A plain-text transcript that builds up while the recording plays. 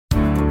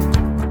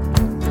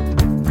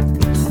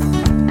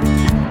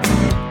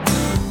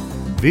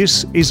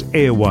This is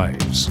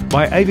Airwaves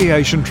by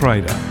Aviation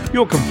Trader,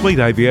 your complete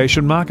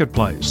aviation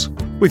marketplace,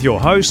 with your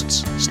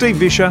hosts Steve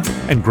Visscher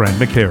and Grant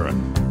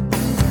McHerron.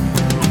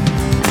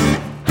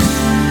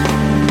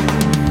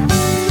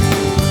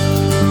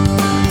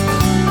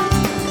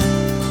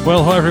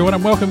 Well, hi everyone,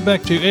 and welcome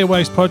back to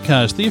Airwaves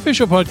Podcast, the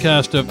official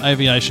podcast of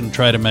Aviation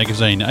Trader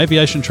magazine,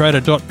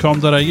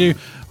 aviationtrader.com.au.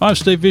 I'm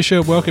Steve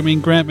Visscher,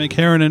 welcoming Grant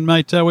McHerron, and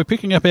mate, we're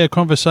picking up our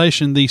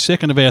conversation, the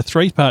second of our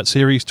three-part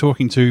series,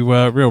 talking to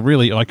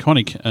really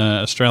iconic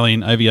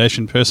Australian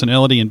aviation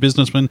personality and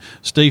businessman,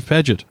 Steve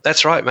Paget.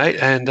 That's right, mate.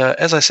 And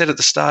as I said at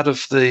the start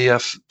of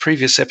the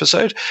previous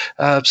episode,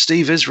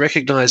 Steve is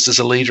recognised as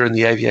a leader in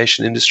the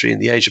aviation industry in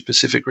the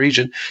Asia-Pacific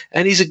region,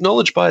 and he's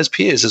acknowledged by his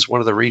peers as one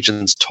of the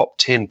region's top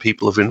 10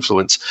 people of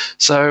influence.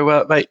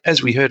 So, mate,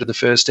 as we heard in the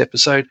first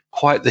episode,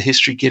 quite the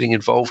history getting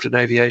involved in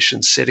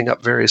aviation, setting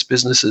up various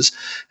businesses.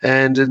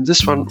 And in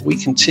this one, we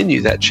continue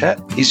that chat.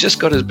 He's just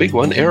got his big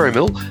one,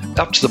 Aeromill,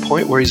 up to the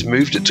point where he's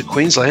moved it to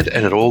Queensland,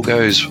 and it all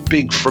goes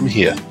big from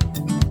here.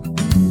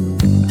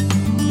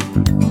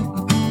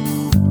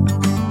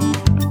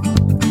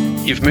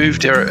 You've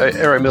moved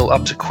Aeromill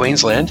up to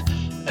Queensland,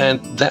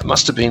 and there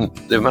must have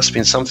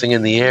been something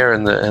in the air,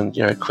 and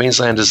you know,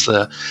 Queensland is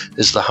the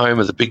home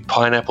of the big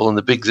pineapple and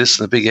the big this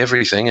and the big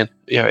everything, and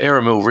you know,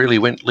 Aeromill really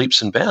went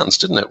leaps and bounds,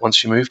 didn't it,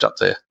 once you moved up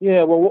there?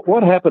 Yeah, well,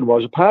 what happened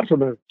was, apart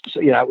from it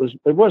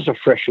was a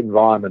fresh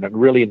environment and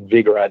really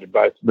invigorated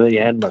both me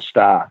and my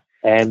staff,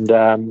 and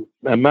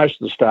most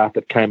of the staff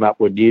that came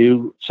up were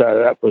new, so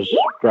that was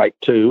great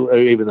too,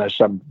 even though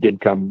some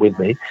did come with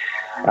me.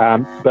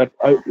 But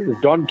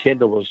Don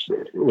Kendall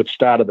would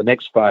start at the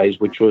next phase,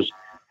 which was,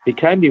 he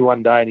came to me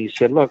one day and he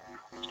said, "Look,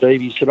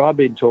 Steve," he said, "I've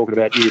been talking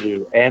about you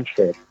to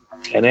Ansett,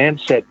 and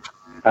Ansett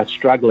are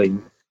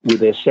struggling with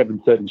their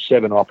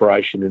 737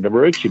 operation in the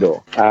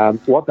Maroochydore.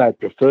 What they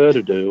prefer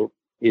to do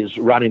is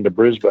run into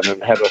Brisbane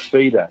and have a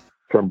feeder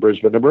from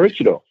Brisbane to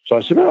Maroochydore." So I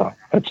said, "Oh,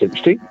 that's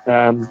interesting.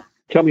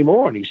 Tell me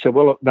more." And he said,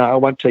 "Well, look, no, I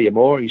won't tell you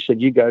more." He said,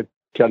 "You go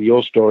tell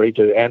your story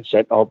to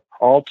Ansett.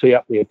 I'll tee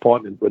up the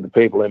appointment with the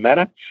people who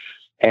matter,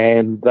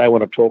 and they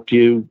want to talk to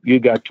you. You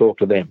go talk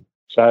to them."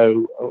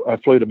 So I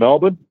flew to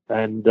Melbourne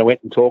and I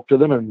went and talked to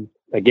them. And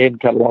again,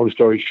 cut a long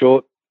story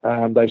short,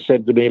 they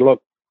said to me,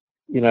 "Look,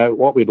 you know,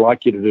 what we'd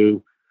like you to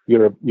do,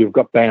 you've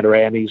got Bandar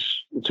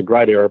Andes. It's a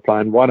great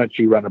aeroplane. Why don't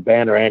you run a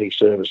Bandar Andes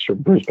service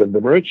from Brisbane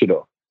to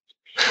Maroochydore?"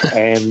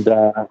 And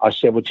I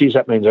said, "Well, geez,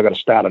 that means I've got to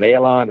start an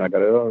airline."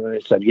 They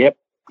said, yep.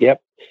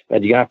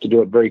 And you have to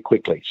do it very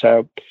quickly.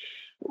 So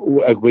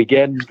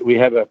again,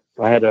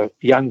 I had a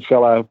young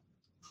fellow,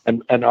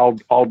 and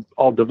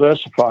I'll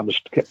diversify,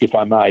 if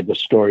I may, the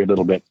story a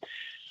little bit.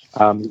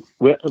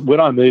 When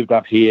I moved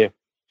up here,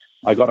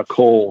 I got a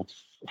call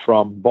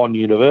from Bond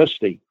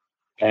University,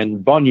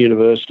 and Bond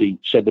University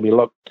said to me,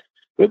 "Look,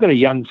 we've got a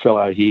young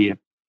fellow here,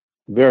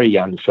 very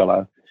young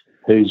fellow,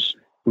 who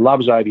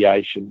loves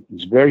aviation.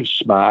 He's very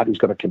smart. He's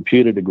got a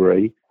computer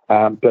degree,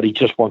 but he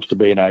just wants to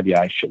be in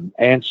aviation."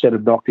 Ansett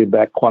had knocked him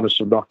back. Qantas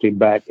had knocked him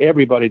back.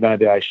 Everybody in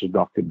aviation had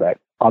knocked him back.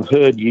 "I've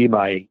heard you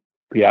may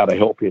be able to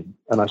help him."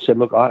 And I said,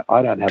 "Look,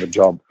 I don't have a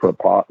job for a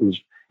pilot.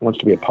 He wants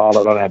to be a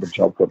pilot. I don't have a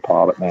job for a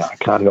pilot now. I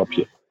can't help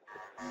you."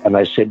 And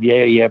they said,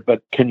 yeah,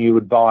 but can you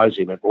advise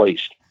him at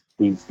least?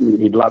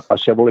 He'd love. I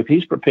said, "Well, if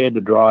he's prepared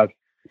to drive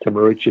to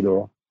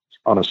Maroochydore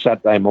on a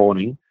Saturday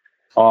morning,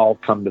 I'll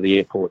come to the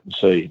airport and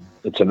see him.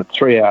 It's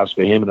 3 hours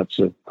for him and it's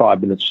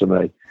 5 minutes for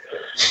me."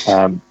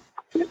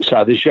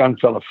 So this young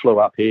fella flew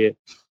up here,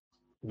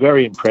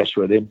 very impressed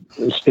with him.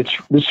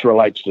 This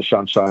relates to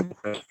Sunshine.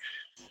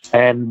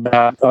 And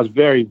I was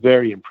very,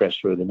 very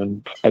impressed with him.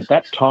 And at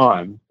that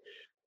time,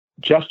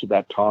 just at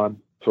that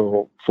time,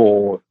 for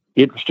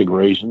interesting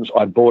reasons,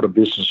 I bought a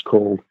business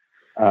called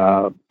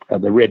the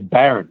Red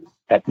Baron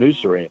at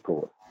Noosa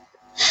Airport.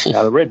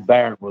 Now, the Red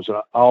Baron was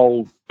an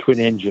old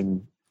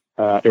twin-engine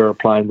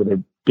aeroplane with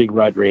a big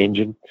rotary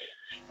engine,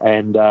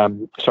 and a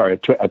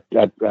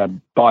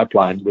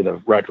biplane with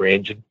a rotary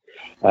engine.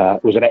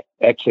 It was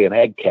actually an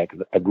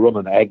AgCat, a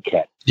Grumman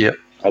AgCat,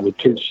 with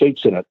 2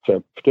 seats in it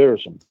for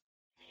tourism.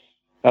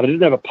 And I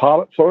didn't have a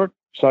pilot for it,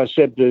 so I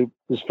said to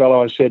this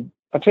fellow,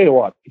 "I'll tell you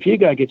what, if you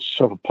go get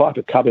yourself a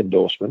Piper Cub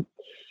endorsement,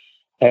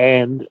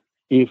 and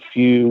if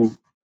you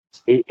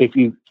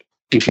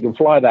can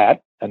fly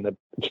that, and the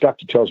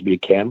instructor tells me you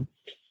can,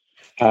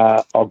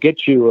 I'll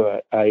get you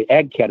a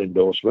AgCat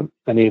endorsement,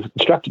 and if the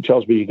instructor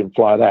tells me you can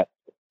fly that,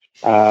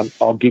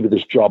 I'll give you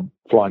this job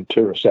flying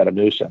tourists out of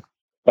Noosa.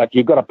 But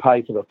you've got to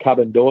pay for the Cub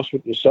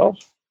endorsement yourself,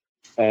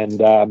 and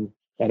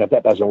if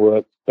that doesn't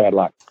work, bad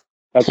luck."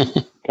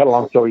 Cut a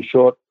long story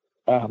short,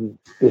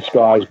 this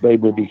guy's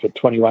been with me for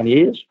 21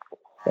 years.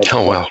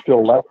 Oh, wow.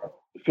 Phil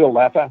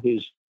Laffer,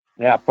 who's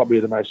now probably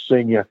the most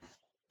senior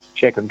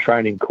check and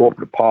training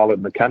corporate pilot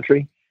in the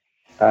country,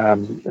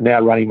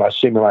 now running my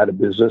simulator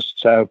business.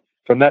 So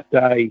from that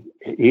day,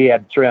 he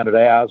had 300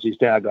 hours.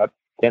 He's now got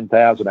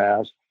 10,000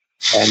 hours,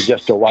 and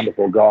just a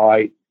wonderful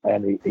guy.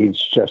 And he's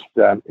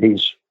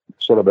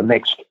sort of the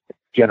next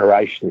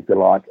generation, if you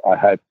like. I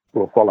hope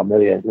will follow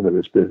me into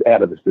this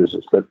out of this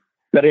business. But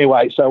But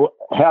anyway, so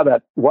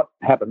what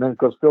happened then?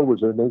 Because Phil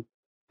was with me,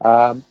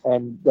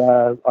 and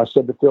I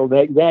said to Phil,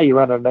 "Now you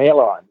run an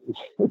airline."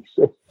 He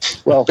said,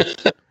 "Well,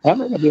 how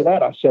am I going to do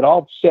that?" I said,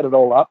 "I'll set it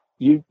all up.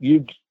 You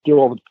get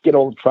all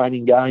the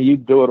training going. You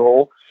do it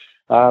all."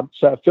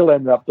 So Phil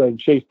ended up being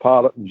chief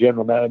pilot and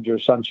general manager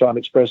of Sunshine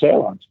Express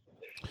Airlines,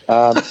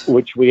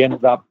 which we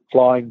ended up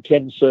flying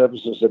 10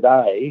 services a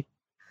day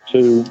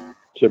to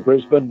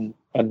Brisbane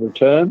and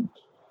return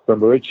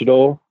from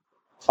Maroochydore,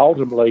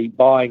 ultimately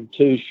buying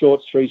 2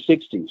 short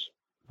 360s.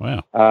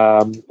 Wow.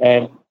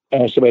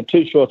 And so we had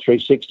 2 short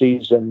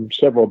 360s and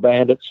several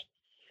Bandits.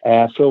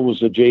 Phil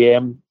was the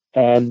GM,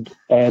 and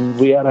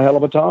we had a hell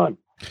of a time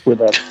with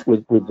that.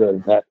 With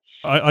doing that.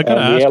 I got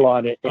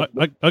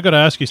to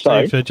ask you,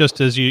 Steve.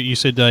 Just as you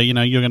said,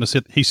 you're going to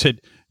set. He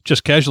said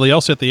just casually,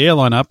 "I'll set the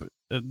airline up."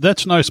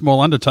 That's no small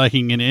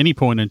undertaking in any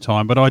point in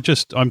time. But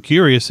I'm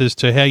curious as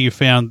to how you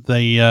found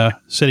the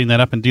setting that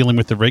up and dealing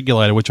with the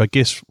regulator, which I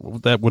guess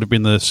that would have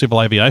been the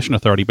Civil Aviation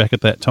Authority back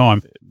at that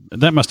time.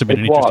 That must have been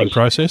an interesting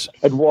process.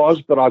 It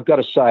was, but I've got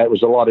to say it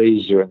was a lot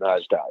easier in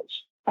those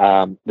days.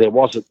 There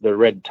wasn't the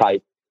red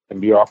tape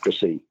and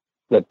bureaucracy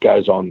that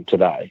goes on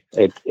today.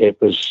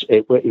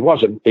 It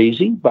wasn't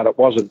easy, but it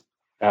wasn't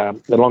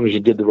as long as you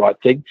did the right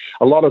thing.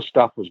 A lot of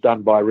stuff was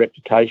done by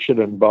reputation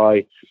and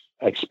by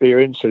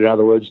experience. In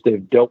other words,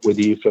 they've dealt with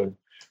you for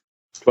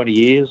 20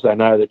 years. They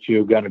know that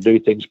you're going to do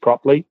things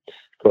properly.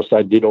 Of course,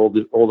 they did all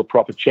the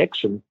proper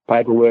checks and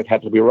paperwork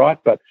had to be right.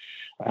 But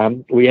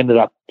we ended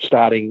up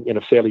starting in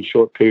a fairly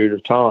short period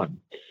of time,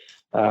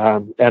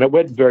 and it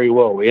went very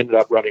well. We ended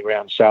up running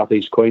around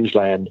southeast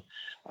Queensland.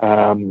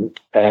 Very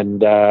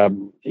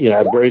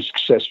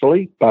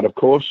successfully. But of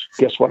course,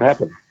 guess what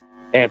happened?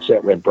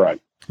 Ansett went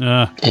broke.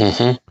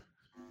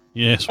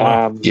 Yes.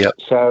 Well.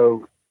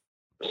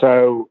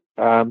 So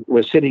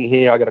we're sitting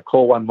here. I got a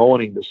call one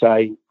morning to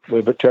say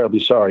we're terribly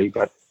sorry,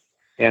 but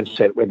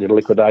Ansett went into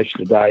liquidation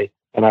today.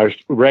 And I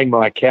rang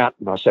my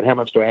accountant. I said, "How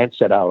much do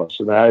Ansett owe us?"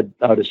 And they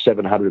owed us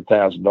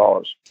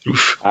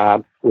 $700,000,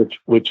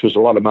 which was a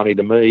lot of money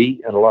to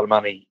me and a lot of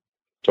money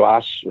to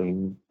us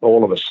and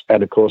all of us.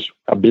 And of course,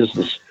 a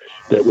business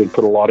that we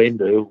put a lot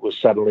into was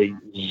suddenly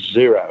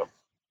zero,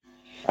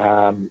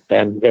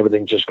 and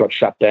everything just got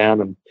shut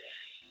down.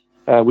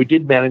 And we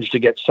did manage to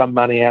get some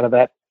money out of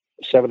that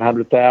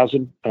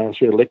 $700,000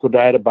 through the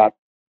liquidator, but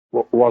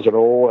wasn't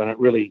all, and it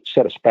really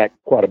set us back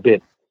quite a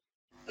bit.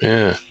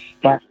 Yeah.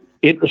 But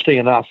interesting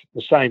enough,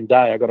 the same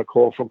day I got a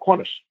call from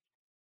Qantas.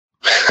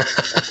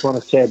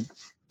 Qantas said,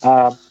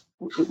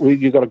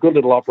 "You've got a good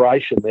little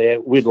operation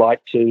there. We'd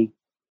like to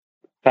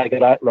take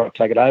it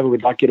over.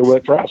 We'd like you to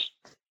work for us,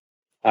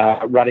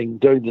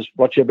 doing this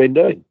what you've been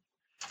doing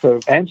for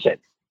Ansett."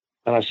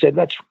 And I said,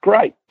 "That's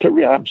great.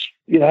 I'm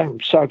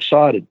so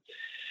excited."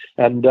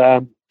 And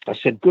I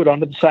said, "Good,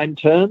 under the same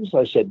terms?"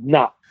 They said,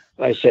 "No."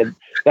 They said,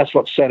 "That's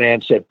what sent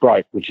Ansett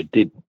broke," which it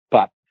didn't.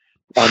 But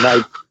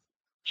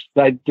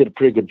they did a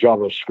pretty good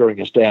job of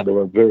screwing us down to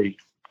a very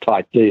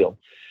tight deal.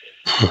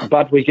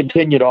 But we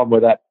continued on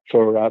with that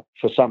for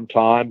some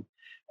time.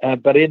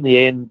 But in the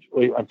end,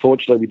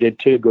 unfortunately, we did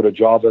too good a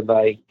job, and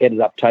they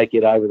ended up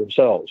taking it over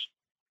themselves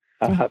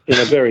in a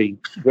very,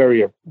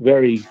 very,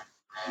 very,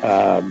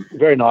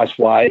 very nice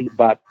way.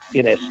 But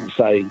in essence,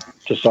 they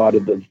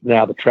decided that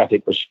now the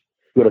traffic was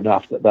good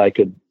enough that they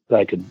could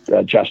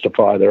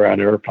justify their own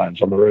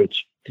airplanes on the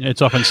routes.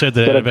 It's often said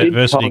that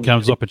adversity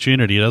comes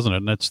opportunity, doesn't it?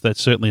 And that's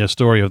certainly a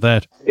story of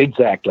that.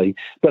 Exactly.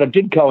 But it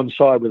did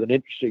coincide with an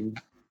interesting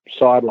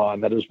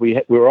sideline. That is,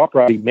 we were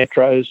operating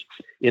metros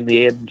in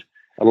the end,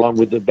 along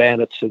with the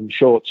Bandits and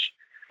Shorts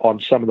on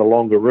some of the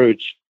longer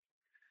routes.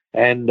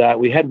 And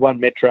we had one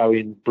metro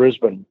in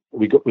Brisbane.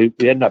 We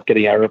ended up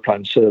getting our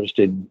airplane serviced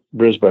in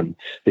Brisbane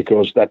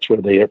because that's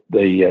where the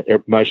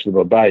most of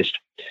them are based.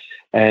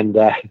 And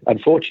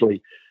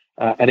unfortunately,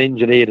 an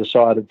engineer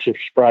decided to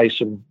spray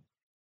some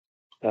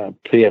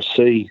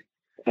PFC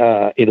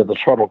into the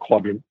throttle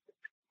quadrant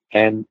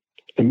and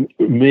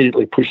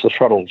immediately pushed the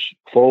throttles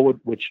forward,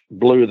 which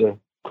blew the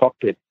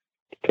cockpit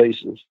to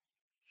pieces.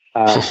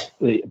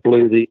 It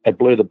blew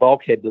the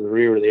bulkhead to the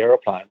rear of the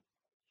aeroplane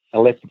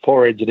and left the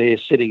poor engineer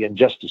sitting in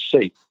just a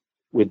seat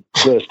with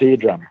burst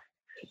eardrum,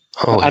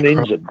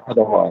 uninjured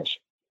otherwise.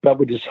 But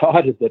we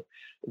decided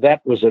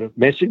that was a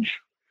message,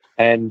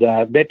 and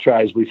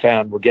metros we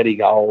found were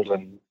getting old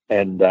and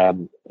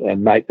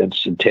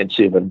maintenance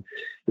intensive, and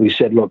we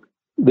said, "Look,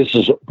 this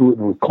is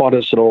with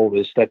Qantas and all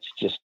this. Let's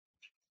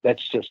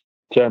just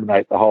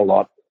terminate the whole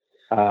lot.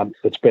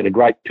 It's been a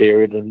great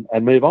period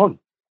and move on."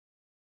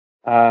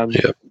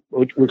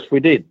 Which we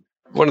did.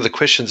 One of the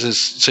questions is,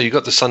 so you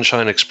got the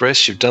Sunshine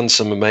Express, you've done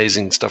some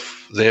amazing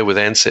stuff there with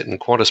Ansett and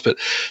Qantas, but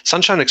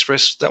Sunshine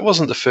Express, that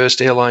wasn't the first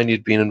airline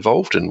you'd been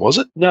involved in, was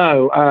it?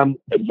 No.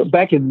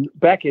 Back in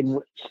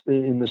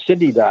the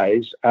Sydney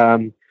days,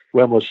 when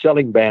we were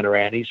selling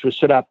Banarannis, we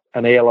set up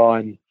an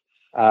airline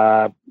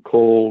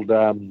called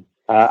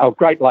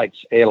Great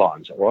Lakes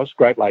Airlines. It was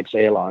Great Lakes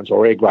Airlines,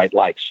 or Air Great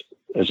Lakes,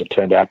 as it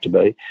turned out to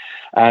be,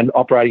 and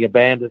operating a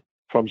Bandit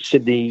from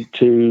Sydney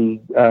to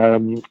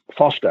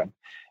Foster,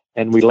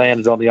 and we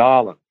landed on the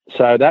island.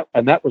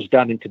 that was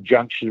done in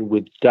conjunction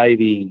with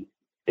Davy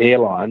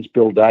Airlines,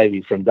 Bill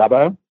Davy from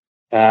Dubbo,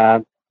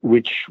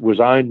 which was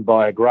owned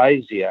by a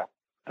grazier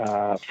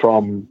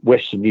from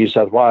Western New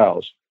South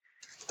Wales,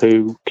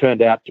 who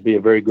turned out to be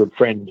a very good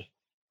friend,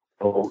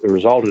 or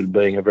resulted in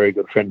being a very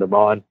good friend of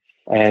mine,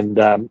 and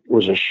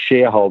was a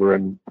shareholder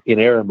in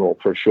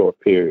Eramor for a short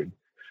period.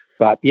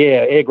 But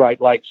yeah, Air Great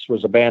Lakes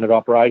was a banded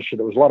operation.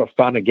 It was a lot of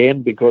fun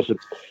again because it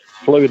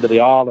flew into the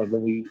island,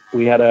 and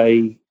we had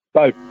a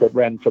boat that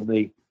ran from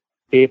the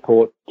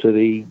airport to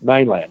the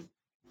mainland.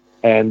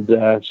 And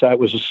so it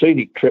was a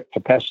scenic trip for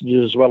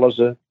passengers as well as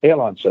an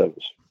airline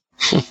service.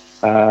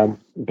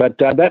 But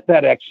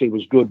that actually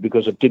was good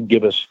because it did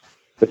give us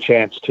the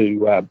chance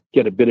to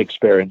get a bit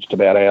experienced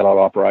about airline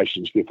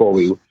operations before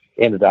we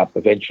ended up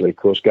eventually, of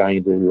course, going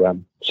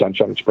into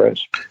Sunshine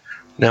Express.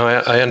 Now,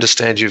 I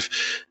understand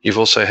you've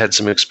also had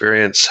some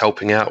experience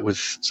helping out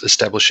with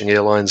establishing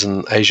airlines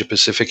in Asia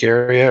Pacific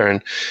area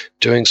and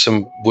doing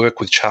some work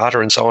with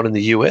charter and so on in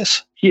the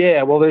US.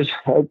 Yeah, well, there's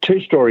two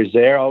stories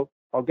there. I'll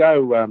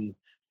go.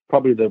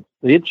 Probably the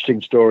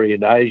interesting story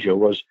in Asia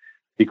was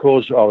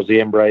because I was the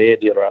Embraer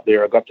dealer up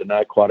there. I got to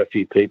know quite a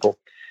few people,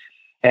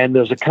 and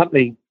there's a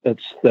company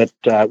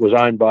that was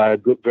owned by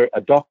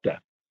a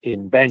doctor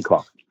in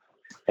Bangkok,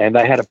 and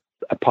they had a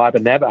Piper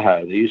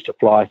Navajo. They used to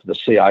fly for the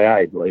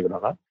CIA, believe it or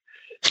not.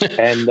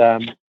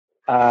 And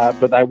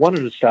but they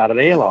wanted to start an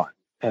airline.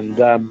 And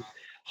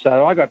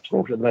so I got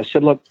talking to them. They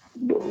said, look,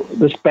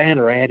 this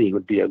Bannerati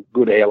would be a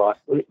good airline,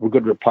 a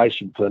good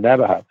replacement for the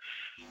Navajo.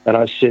 And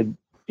I said,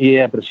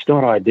 yeah, but it's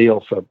not ideal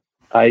for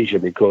Asia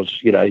because,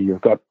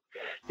 you've got,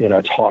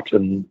 it's hot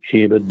and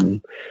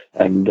humid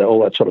and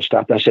all that sort of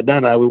stuff. They said,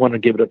 no, we want to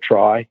give it a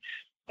try.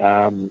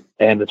 And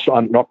it's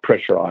not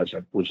pressurised,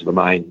 that was the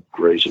main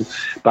reason.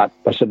 But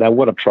I said, they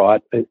want to try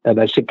it. And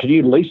they said, can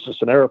you lease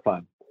us an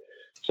aeroplane?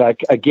 So,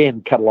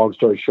 again, cut a long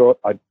story short,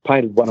 I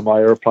painted one of my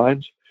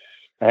aeroplanes.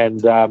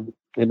 And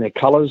in their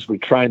colours, we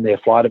trained their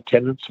flight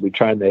attendants. We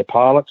trained their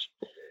pilots.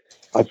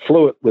 I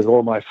flew it with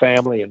all my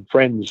family and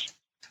friends,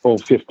 all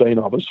 15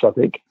 of us, I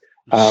think,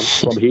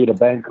 from here to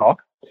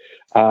Bangkok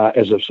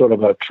as a sort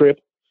of a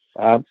trip,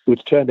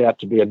 which turned out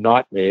to be a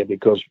nightmare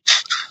because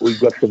we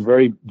got some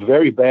very,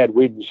 very bad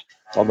winds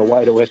on the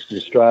way to Western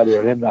Australia,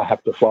 and then they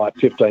have to fly at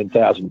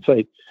 15,000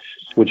 feet,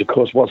 which, of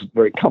course, wasn't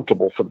very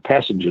comfortable for the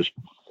passengers.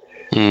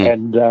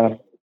 And the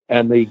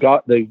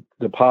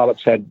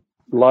pilots had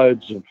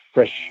loads of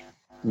fresh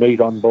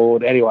meat on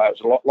board. Anyway,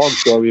 it was a long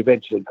story. We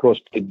eventually, of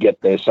course, did get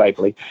there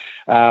safely.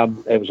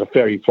 It was a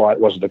ferry flight.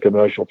 It wasn't a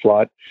commercial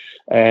flight.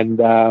 And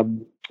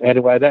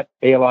anyway, that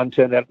airline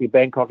turned out to be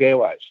Bangkok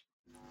Airways.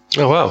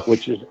 Oh, wow.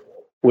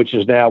 Which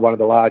is now one of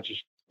the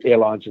largest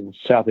airlines in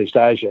Southeast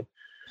Asia.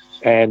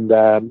 And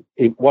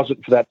it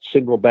wasn't for that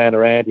single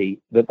Bannerati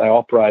that they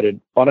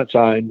operated on its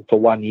own for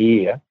 1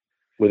 year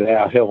with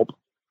our help.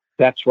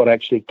 That's what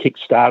actually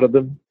kick-started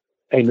them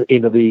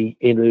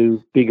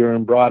into bigger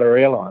and brighter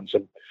airlines.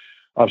 And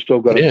I've still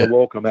got to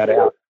walk them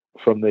out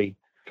from the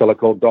fellow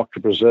called Dr.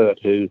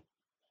 Brazert, who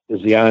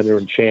is the owner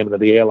and chairman of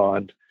the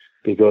airline,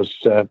 because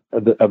of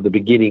the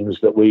beginnings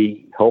that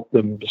we helped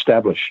them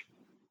establish.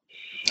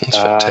 That's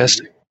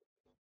fantastic.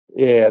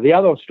 Yeah, the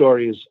other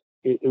story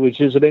which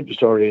is an interesting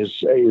story,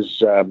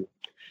 is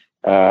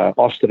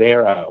Austin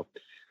Aero.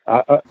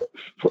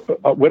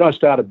 When I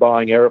started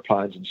buying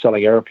aeroplanes and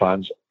selling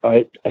aeroplanes,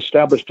 I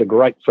established a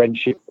great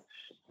friendship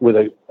with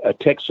a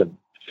Texan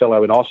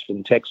fellow in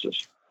Austin,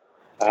 Texas.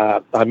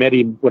 I met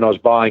him when I was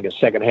buying a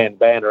second-hand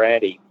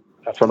Bannerati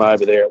from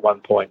over there at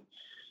one point.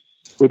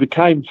 We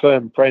became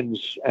firm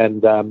friends,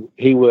 and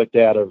he worked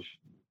out of,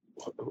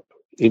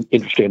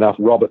 interesting enough,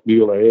 Robert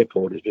Mueller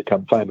Airport has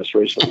become famous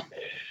recently.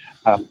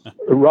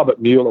 Robert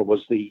Mueller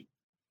was the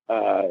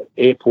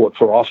airport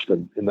for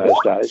Austin in those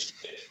days,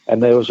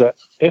 and there was a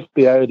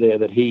FBO there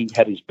that he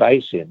had his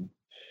base in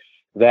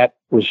that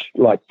was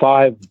like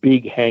 5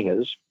 big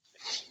hangars.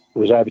 It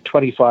was over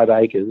 25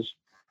 acres.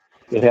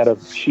 It had a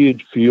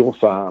huge fuel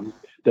farm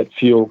that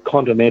fueled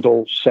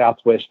Continental,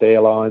 Southwest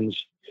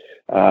Airlines,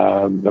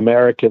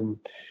 American.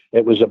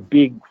 It was a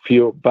big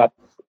fuel, but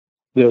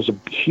there was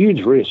a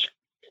huge risk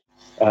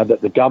that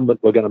the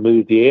government were going to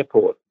move the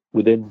airport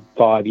within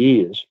 5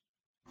 years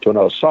to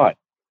another site,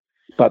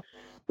 but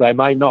they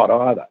may not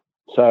either.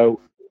 So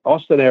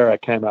Austin Aero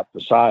came up for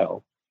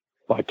sale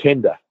by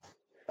tender,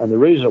 and the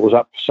reason it was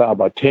up for sale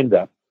by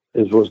tender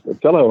was the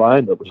fellow who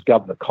owned it was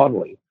Governor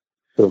Connolly,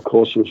 who of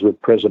course was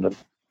with President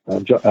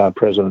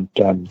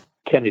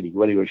Kennedy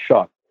when he was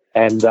shot,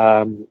 and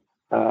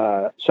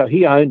so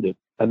he owned it,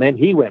 and then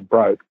he went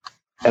broke,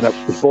 and it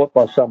was bought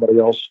by somebody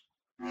else,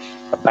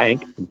 a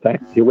bank, in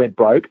fact. He went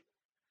broke,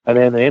 and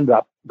then they ended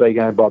up being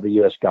owned by the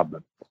US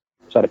government.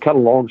 So to cut a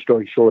long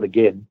story short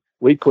again,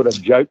 we put a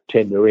joke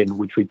tender in,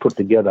 which we put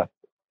together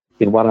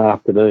in one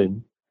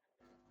afternoon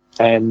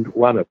and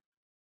won it.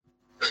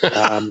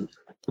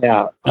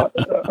 Now, I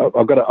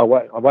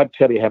won't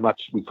tell you how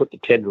much we put the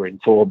tender in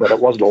for, but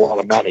it wasn't a lot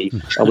of money,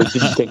 and we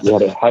didn't think we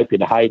had a hope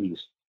in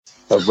Hades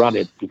of run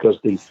it, because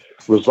the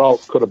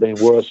result could have been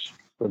worse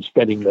than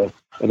spending the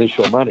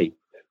initial money,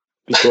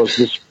 because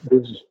this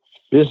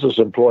business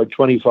employed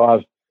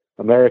 25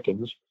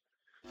 Americans,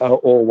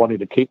 all wanting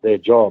to keep their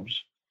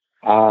jobs,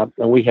 and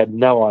we had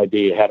no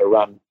idea how to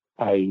run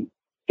a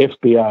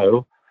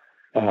FBO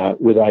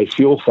with a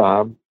fuel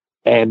farm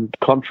and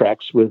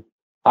contracts with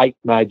 8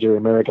 major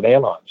American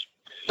airlines.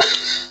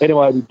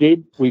 Anyway, we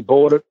did. We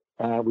bought it.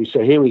 We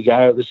said, "Here we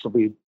go. This will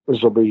be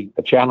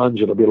a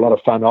challenge. It'll be a lot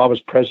of fun." I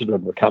was president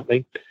of the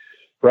company.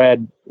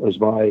 Brad was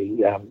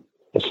my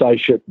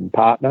associate and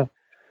partner,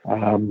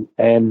 and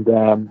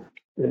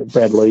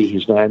Brad Lee,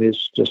 his name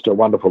is, just a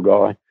wonderful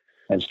guy,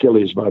 and still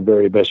is my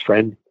very best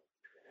friend.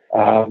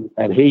 And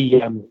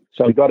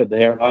so we got in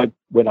there, and I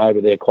went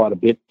over there quite a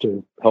bit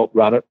to help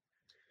run it.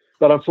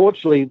 But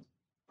unfortunately,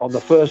 on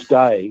the first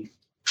day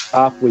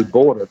after we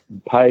bought it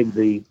and paid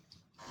the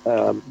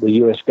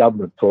US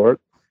government for it,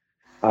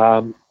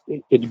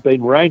 it had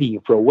been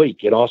raining for a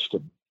week in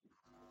Austin.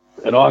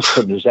 And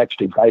Austin is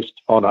actually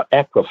based on an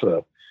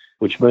aquifer,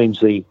 which means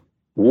the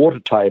water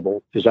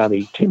table is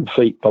only 10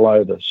 feet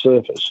below the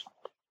surface.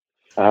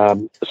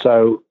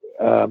 So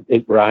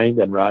it rained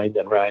and rained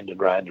and rained and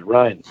rained and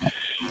rained.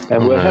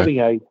 And we're having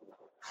a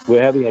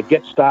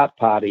get start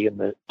party in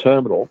the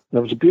terminal. It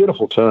was a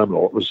beautiful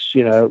terminal. It was,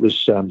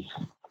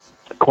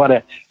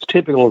 it's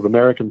typical of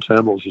American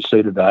terminals you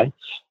see today.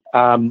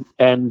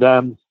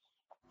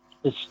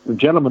 This the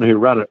gentleman who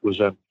ran it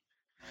was a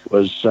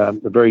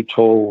very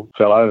tall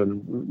fellow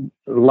and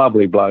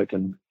lovely bloke,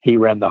 and he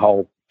ran the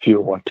whole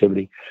fuel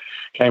activity.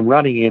 Came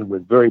running in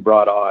with very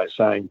bright eyes,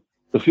 saying,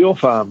 "The fuel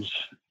farm,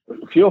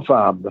 the fuel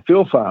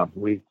farm."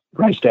 We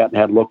raced out and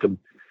had a look, and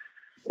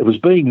it was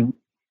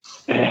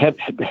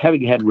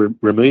having had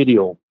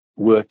remedial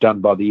work done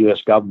by the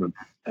US government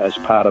as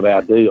part of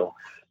our deal.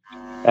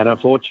 And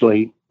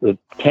unfortunately, the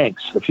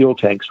fuel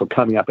tanks were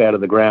coming up out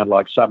of the ground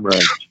like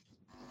submarines.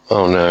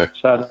 Oh, no.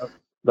 So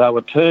they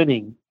were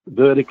turning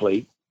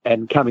vertically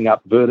and coming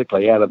up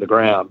vertically out of the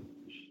ground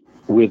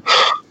with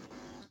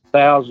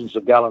thousands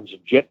of gallons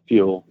of jet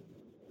fuel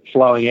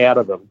flowing out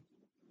of them,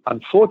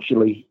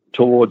 unfortunately,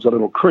 towards a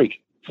little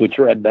creek which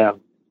ran down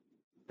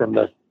from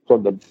the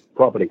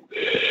property.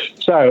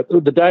 So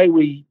the day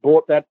we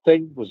bought that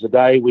thing was the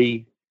day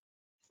we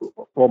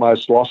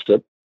almost lost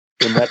it,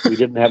 in that we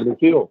didn't have any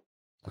fuel.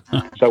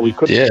 So we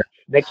couldn't. Yeah.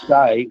 Next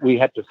day, we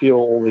had to fuel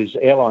all these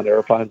airline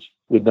airplanes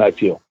with no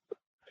fuel.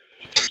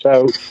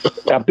 So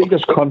our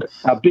biggest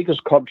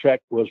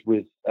contract was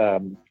with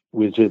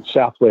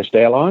Southwest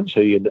Airlines,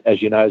 who,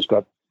 as you know, has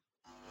got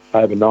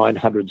over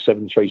 900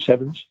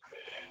 737s,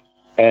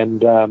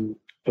 and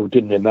it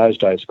didn't in those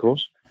days, of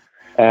course.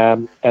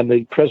 And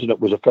the president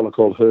was a fellow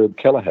called Herb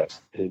Kelleher,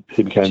 who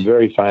became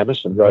very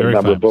famous and wrote a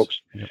number of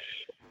books. Yep.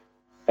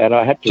 And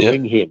I had to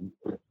ring him,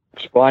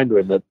 explain to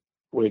him that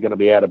we're going to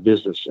be out of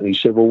business. And he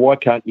said, "Well, why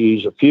can't you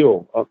use a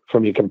fuel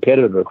from your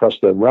competitor across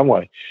the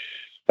runway?"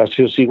 I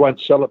said, "He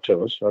won't sell it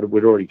to us."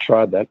 We'd already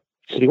tried that.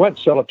 He said, "He won't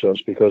sell it to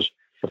us because,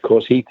 of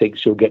course, he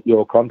thinks he'll get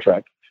your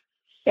contract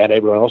and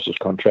everyone else's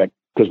contract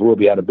because we'll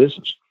be out of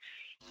business."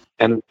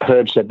 And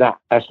Herb said, "No,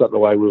 that's not the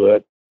way we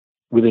work."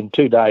 Within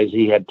 2 days,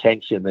 he had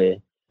tanks in there,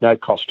 no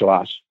cost to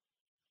us,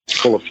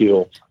 full of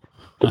fuel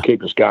to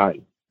keep us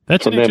going.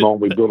 From then on,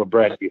 we built a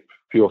brand new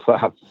fuel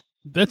farm.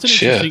 That's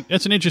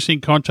an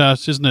interesting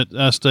contrast, isn't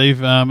it,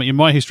 Steve? In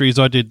my history, as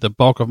I did the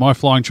bulk of my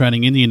flying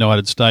training in the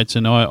United States,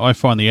 and I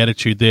find the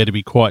attitude there to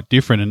be quite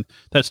different. And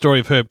that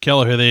story of Herb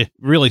Kelleher there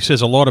really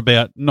says a lot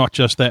about not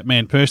just that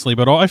man personally,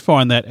 but I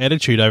find that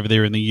attitude over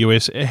there in the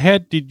US. How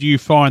did you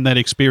find that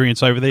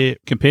experience over there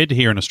compared to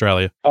here in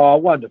Australia? Oh,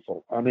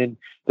 wonderful. I mean,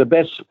 the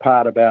best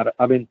part about it,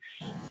 I mean,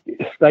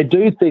 they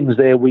do things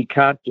there we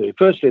can't do.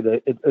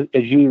 Firstly,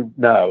 as you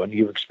know and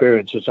you've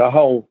experienced, it's a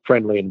whole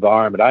friendly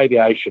environment.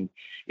 Aviation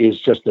is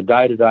just a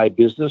day-to-day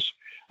business.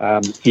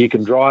 You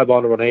can drive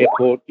onto an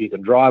airport, you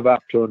can drive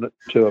up to an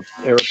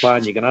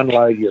aeroplane, you can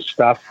unload your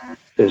stuff.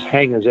 There's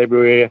hangars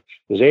everywhere,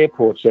 there's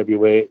airports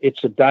everywhere.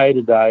 It's a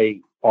day-to-day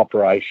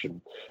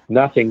operation,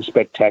 nothing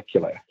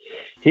spectacular.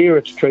 Here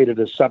it's treated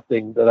as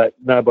something that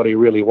nobody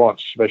really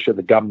wants, especially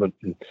the government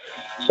and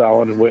so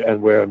on,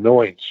 and we're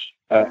annoyance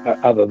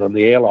other than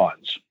the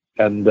airlines.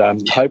 And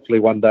hopefully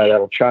one day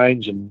that'll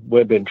change, and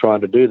we've been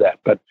trying to do that.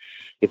 But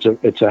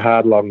it's a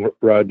hard, long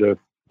road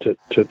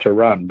to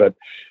run. But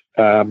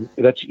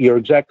you're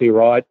exactly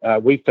right.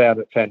 We found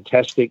it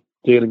fantastic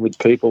dealing with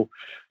people.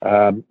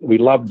 We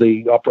loved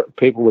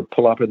people would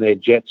pull up in their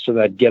jets and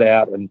they'd get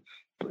out, and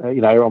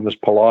everyone was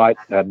polite.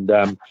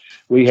 And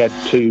we had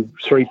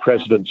 3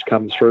 presidents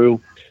come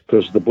through,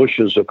 because the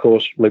Bushes, of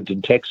course, lived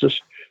in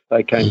Texas.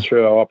 They came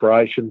through our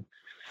operation.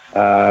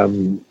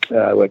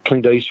 Where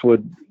Clint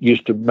Eastwood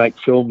used to make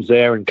films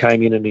there and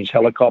came in his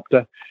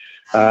helicopter.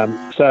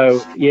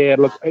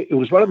 Look, it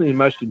was one of the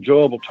most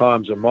enjoyable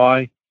times of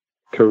my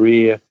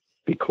career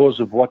because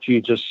of what you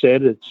just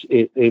said.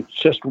 It's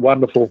just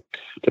wonderful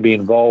to be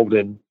involved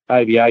in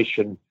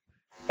aviation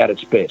at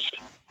its best.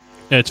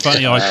 Yeah, it's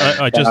funny.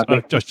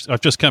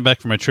 I've just come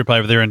back from a trip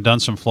over there and done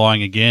some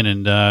flying again,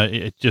 and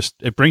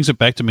it brings it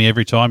back to me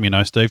every time.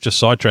 Steve, just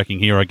sidetracking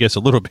here, I guess, a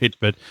little bit,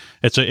 but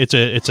it's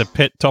a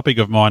pet topic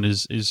of mine.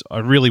 Is I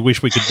really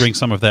wish we could bring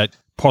some of that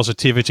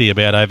positivity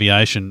about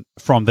aviation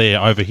from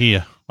there over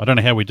here. I don't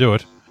know how we do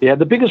it. Yeah,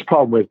 the biggest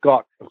problem we've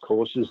got, of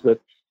course, is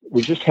that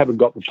we just haven't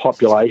got the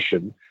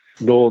population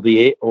nor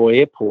the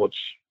airports,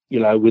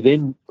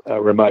 within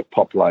remote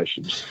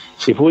populations.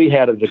 If we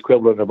had an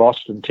equivalent of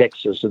Austin,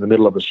 Texas, in the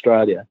middle of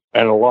Australia,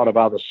 and a lot of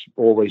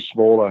all these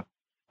smaller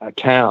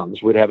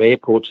towns, we'd have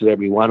airports at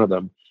every one of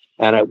them,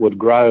 and it would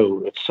grow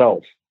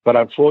itself. But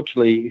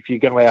unfortunately, if you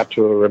go out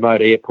to a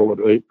remote airport,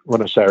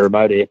 when I say a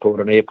remote airport,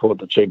 an airport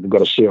that's even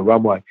got a seal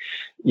runway,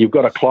 you've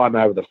got to climb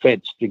over the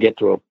fence to get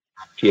to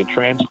your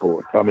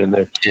transport. I mean,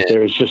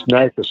 there is just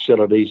no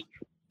facilities.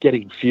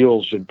 Getting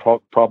fuel's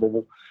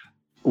improbable.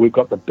 We've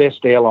got the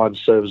best airline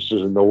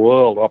services in the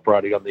world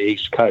operating on the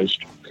East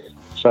Coast.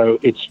 So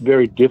it's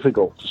very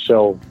difficult to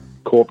sell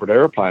corporate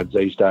airplanes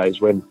these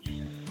days when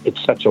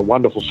it's such a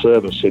wonderful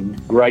service in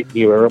great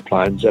new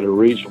airplanes at a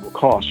reasonable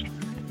cost.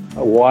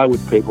 Why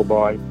would people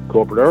buy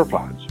corporate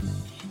airplanes?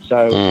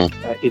 So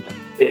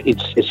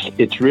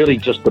it's really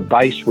just the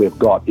base we've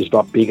got is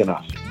not big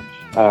enough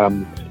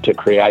to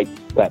create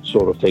that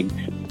sort of thing.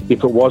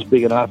 If it was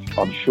big enough,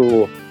 I'm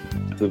sure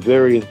the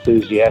very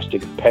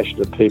enthusiastic and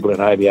passionate people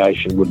in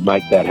aviation would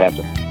make that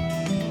happen.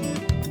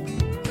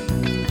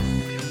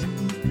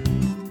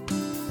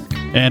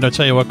 And I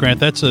tell you what, Grant,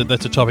 that's a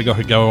topic I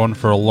could go on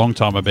for a long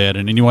time about.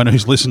 And anyone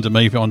who's listened to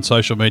me on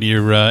social media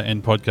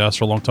and podcasts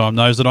for a long time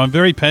knows that I'm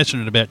very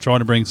passionate about trying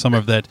to bring some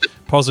of that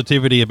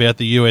positivity about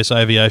the US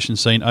aviation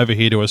scene over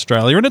here to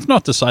Australia. And it's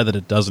not to say that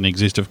it doesn't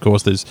exist. Of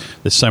course, there's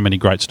so many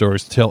great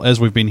stories to tell, as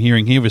we've been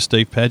hearing here with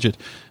Steve Paget.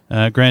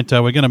 Grant,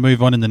 we're going to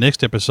move on in the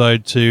next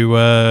episode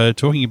to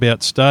talking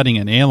about starting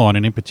an airline,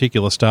 and in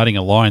particular starting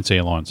Alliance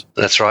Airlines.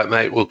 That's right,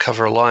 mate. We'll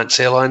cover Alliance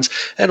Airlines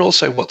and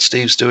also what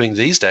Steve's doing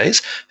these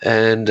days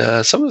and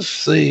some of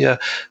the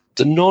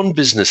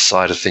non-business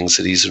side of things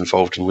that he's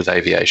involved in with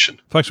aviation.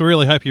 Folks, we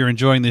really hope you're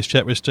enjoying this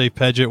chat with Steve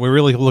Paget. We're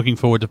really looking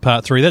forward to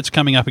part 3. That's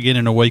coming up again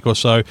in a week or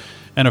so.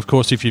 And, of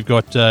course, if you've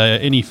got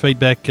any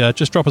feedback,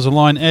 just drop us a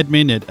line,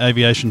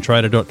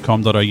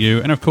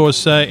 admin@aviationtrader.com.au. And, of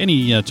course,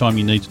 any time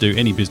you need to do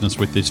any business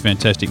with this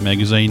fantastic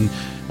magazine,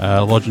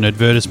 lodge an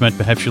advertisement,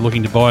 perhaps you're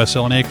looking to buy or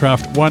sell an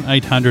aircraft,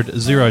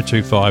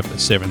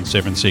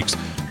 1-800-025-776.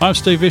 I'm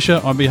Steve Vischer.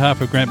 On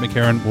behalf of Grant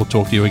McHerron, we'll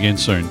talk to you again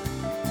soon.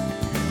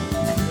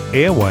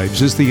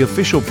 Airwaves is the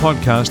official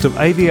podcast of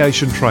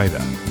Aviation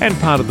Trader and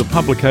part of the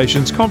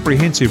publication's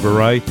comprehensive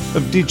array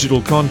of digital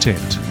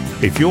content.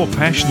 If you're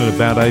passionate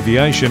about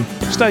aviation,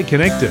 stay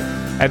connected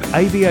at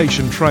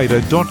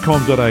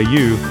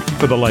aviationtrader.com.au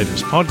for the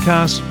latest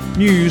podcasts,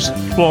 news,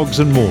 blogs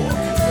and more.